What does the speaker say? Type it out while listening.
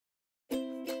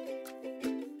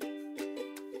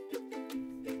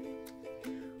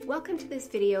Welcome to this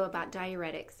video about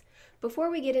diuretics. Before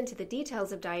we get into the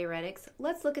details of diuretics,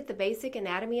 let's look at the basic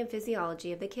anatomy and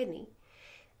physiology of the kidney.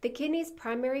 The kidney's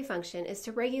primary function is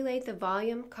to regulate the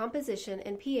volume, composition,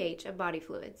 and pH of body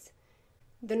fluids.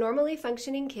 The normally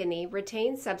functioning kidney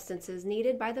retains substances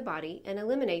needed by the body and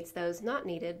eliminates those not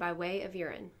needed by way of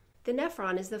urine. The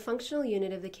nephron is the functional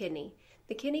unit of the kidney.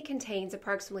 The kidney contains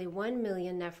approximately 1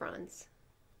 million nephrons.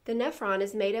 The nephron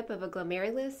is made up of a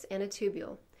glomerulus and a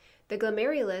tubule. The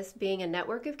glomerulus being a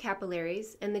network of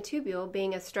capillaries and the tubule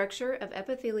being a structure of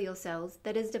epithelial cells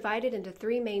that is divided into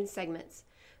three main segments: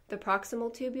 the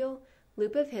proximal tubule,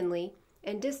 loop of Henle,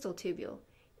 and distal tubule,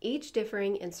 each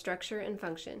differing in structure and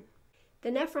function. The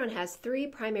nephron has three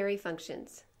primary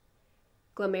functions: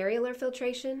 glomerular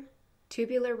filtration,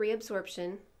 tubular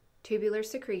reabsorption, tubular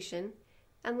secretion,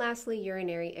 and lastly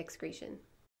urinary excretion.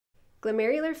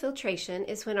 Glomerular filtration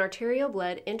is when arterial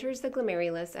blood enters the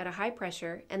glomerulus at a high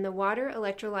pressure and the water,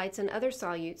 electrolytes, and other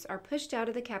solutes are pushed out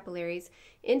of the capillaries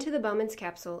into the Bowman's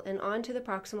capsule and onto the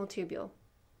proximal tubule.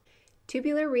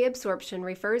 Tubular reabsorption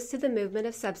refers to the movement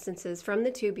of substances from the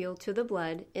tubule to the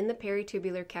blood in the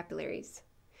peritubular capillaries.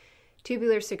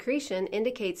 Tubular secretion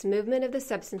indicates movement of the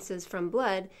substances from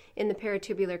blood in the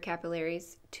peritubular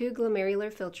capillaries to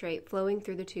glomerular filtrate flowing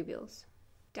through the tubules.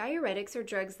 Diuretics are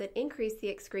drugs that increase the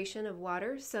excretion of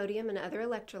water, sodium, and other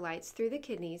electrolytes through the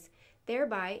kidneys,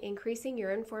 thereby increasing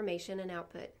urine formation and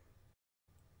output.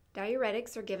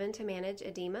 Diuretics are given to manage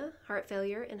edema, heart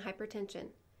failure, and hypertension.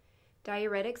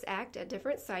 Diuretics act at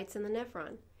different sites in the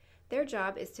nephron. Their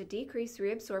job is to decrease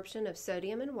reabsorption of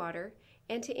sodium and water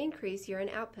and to increase urine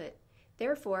output,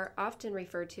 therefore often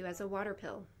referred to as a water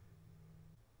pill.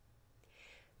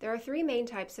 There are three main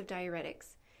types of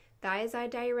diuretics: thiazide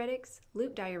diuretics,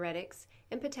 loop diuretics,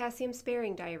 and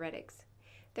potassium-sparing diuretics.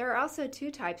 There are also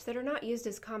two types that are not used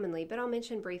as commonly, but I'll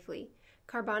mention briefly: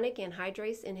 carbonic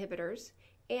anhydrase inhibitors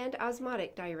and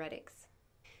osmotic diuretics.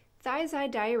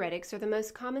 Thiazide diuretics are the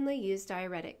most commonly used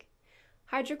diuretic.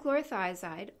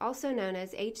 Hydrochlorothiazide, also known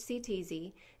as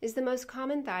HCTZ, is the most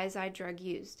common thiazide drug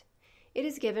used. It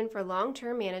is given for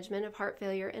long-term management of heart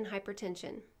failure and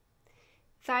hypertension.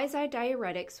 Thiazide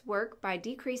diuretics work by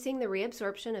decreasing the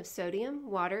reabsorption of sodium,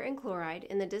 water, and chloride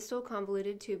in the distal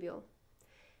convoluted tubule.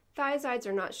 Thiazides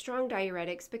are not strong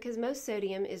diuretics because most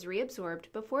sodium is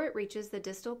reabsorbed before it reaches the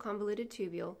distal convoluted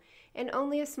tubule, and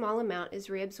only a small amount is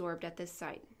reabsorbed at this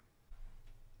site.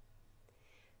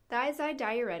 Thiazide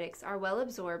diuretics are well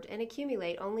absorbed and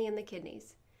accumulate only in the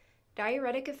kidneys.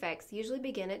 Diuretic effects usually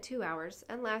begin at 2 hours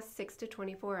and last 6 to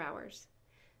 24 hours.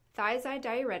 Thiazide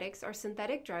diuretics are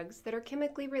synthetic drugs that are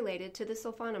chemically related to the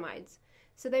sulfonamides,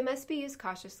 so they must be used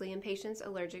cautiously in patients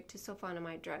allergic to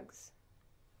sulfonamide drugs.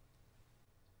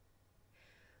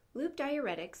 Loop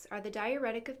diuretics are the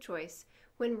diuretic of choice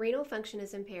when renal function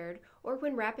is impaired or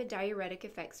when rapid diuretic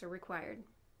effects are required.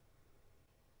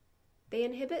 They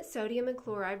inhibit sodium and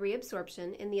chloride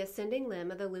reabsorption in the ascending limb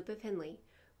of the loop of Henle,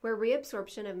 where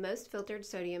reabsorption of most filtered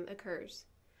sodium occurs.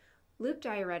 Loop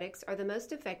diuretics are the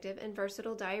most effective and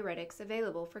versatile diuretics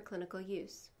available for clinical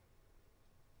use.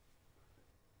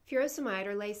 Furosemide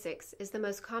or Lasix is the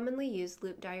most commonly used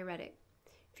loop diuretic.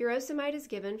 Furosemide is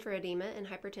given for edema and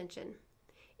hypertension.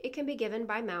 It can be given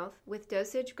by mouth with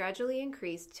dosage gradually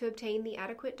increased to obtain the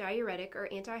adequate diuretic or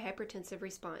antihypertensive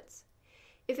response.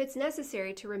 If it's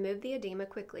necessary to remove the edema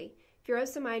quickly,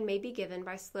 furosemide may be given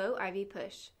by slow IV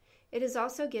push. It is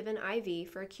also given IV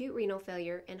for acute renal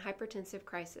failure and hypertensive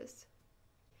crisis.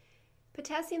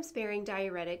 Potassium-sparing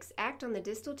diuretics act on the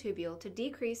distal tubule to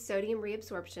decrease sodium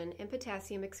reabsorption and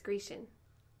potassium excretion.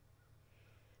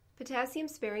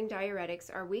 Potassium-sparing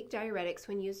diuretics are weak diuretics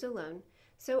when used alone,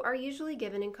 so are usually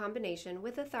given in combination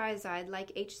with a thiazide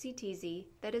like HCTZ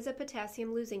that is a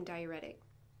potassium-losing diuretic.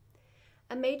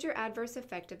 A major adverse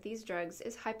effect of these drugs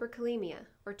is hyperkalemia,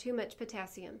 or too much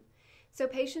potassium, so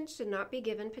patients should not be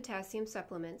given potassium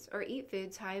supplements or eat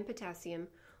foods high in potassium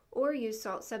or use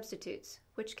salt substitutes,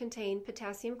 which contain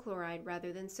potassium chloride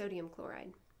rather than sodium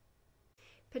chloride.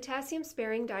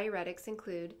 Potassium-sparing diuretics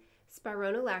include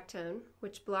spironolactone,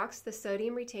 which blocks the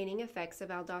sodium-retaining effects of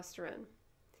aldosterone,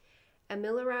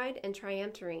 amiloride and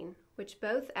triamterene, which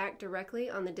both act directly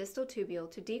on the distal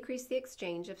tubule to decrease the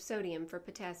exchange of sodium for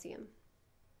potassium.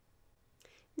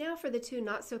 Now for the two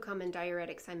not-so-common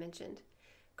diuretics I mentioned.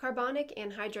 Carbonic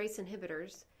anhydrase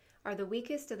inhibitors are the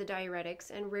weakest of the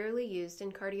diuretics and rarely used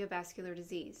in cardiovascular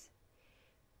disease.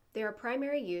 Their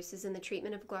primary use is in the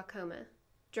treatment of glaucoma.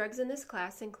 Drugs in this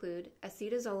class include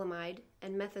acetazolamide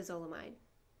and methazolamide.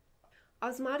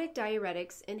 Osmotic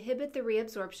diuretics inhibit the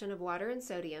reabsorption of water and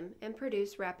sodium and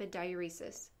produce rapid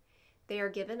diuresis. They are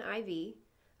given IV.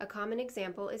 A common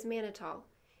example is mannitol.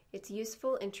 It's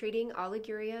useful in treating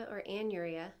oliguria or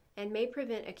anuria and may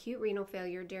prevent acute renal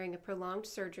failure during a prolonged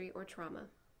surgery or trauma.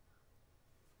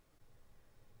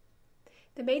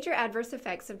 The major adverse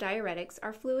effects of diuretics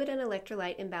are fluid and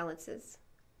electrolyte imbalances.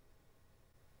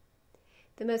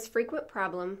 The most frequent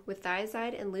problem with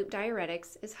thiazide and loop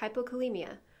diuretics is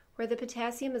hypokalemia, where the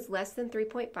potassium is less than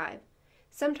 3.5,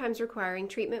 sometimes requiring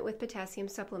treatment with potassium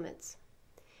supplements.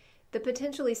 The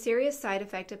potentially serious side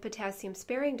effect of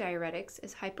potassium-sparing diuretics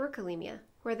is hyperkalemia,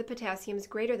 where the potassium is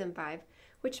greater than 5,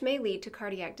 which may lead to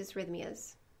cardiac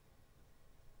dysrhythmias.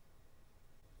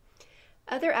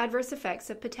 Other adverse effects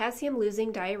of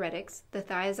potassium-losing diuretics, the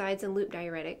thiazides and loop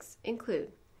diuretics,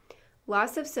 include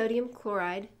loss of sodium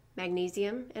chloride,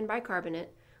 magnesium, and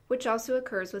bicarbonate, which also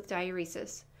occurs with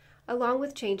diuresis, along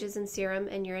with changes in serum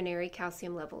and urinary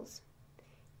calcium levels,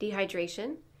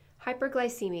 dehydration,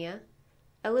 hyperglycemia,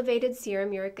 elevated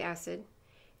serum uric acid,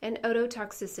 and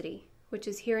ototoxicity, which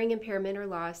is hearing impairment or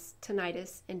loss,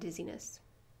 tinnitus, and dizziness.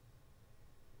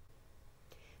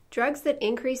 Drugs that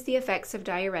increase the effects of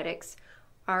diuretics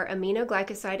are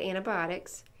aminoglycoside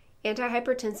antibiotics,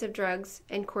 antihypertensive drugs,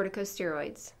 and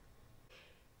corticosteroids.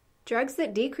 Drugs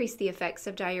that decrease the effects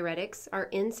of diuretics are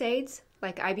NSAIDs,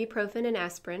 like ibuprofen and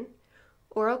aspirin,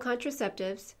 oral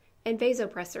contraceptives, and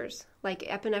vasopressors, like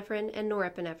epinephrine and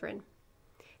norepinephrine.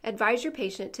 Advise your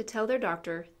patient to tell their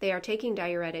doctor they are taking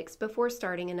diuretics before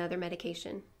starting another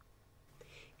medication.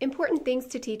 Important things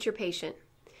to teach your patient.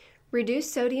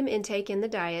 Reduce sodium intake in the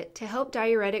diet to help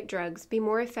diuretic drugs be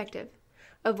more effective.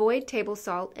 Avoid table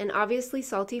salt and obviously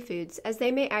salty foods as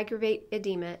they may aggravate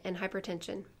edema and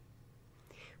hypertension.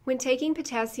 When taking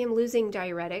potassium-losing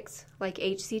diuretics, like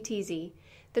HCTZ,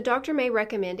 the doctor may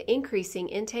recommend increasing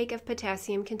intake of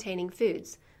potassium-containing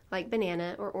foods, like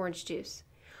banana or orange juice,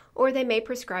 or they may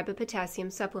prescribe a potassium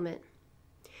supplement.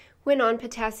 When on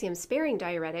potassium-sparing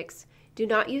diuretics, do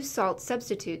not use salt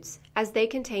substitutes as they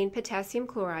contain potassium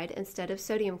chloride instead of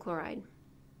sodium chloride.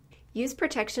 Use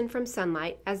protection from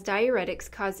sunlight as diuretics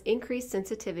cause increased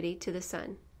sensitivity to the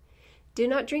sun. Do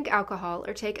not drink alcohol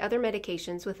or take other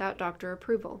medications without doctor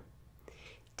approval.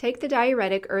 Take the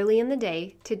diuretic early in the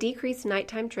day to decrease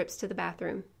nighttime trips to the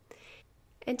bathroom,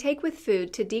 and take with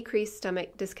food to decrease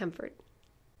stomach discomfort.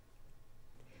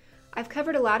 I've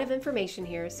covered a lot of information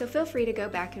here, so feel free to go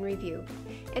back and review.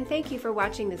 And thank you for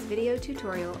watching this video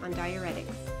tutorial on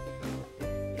diuretics.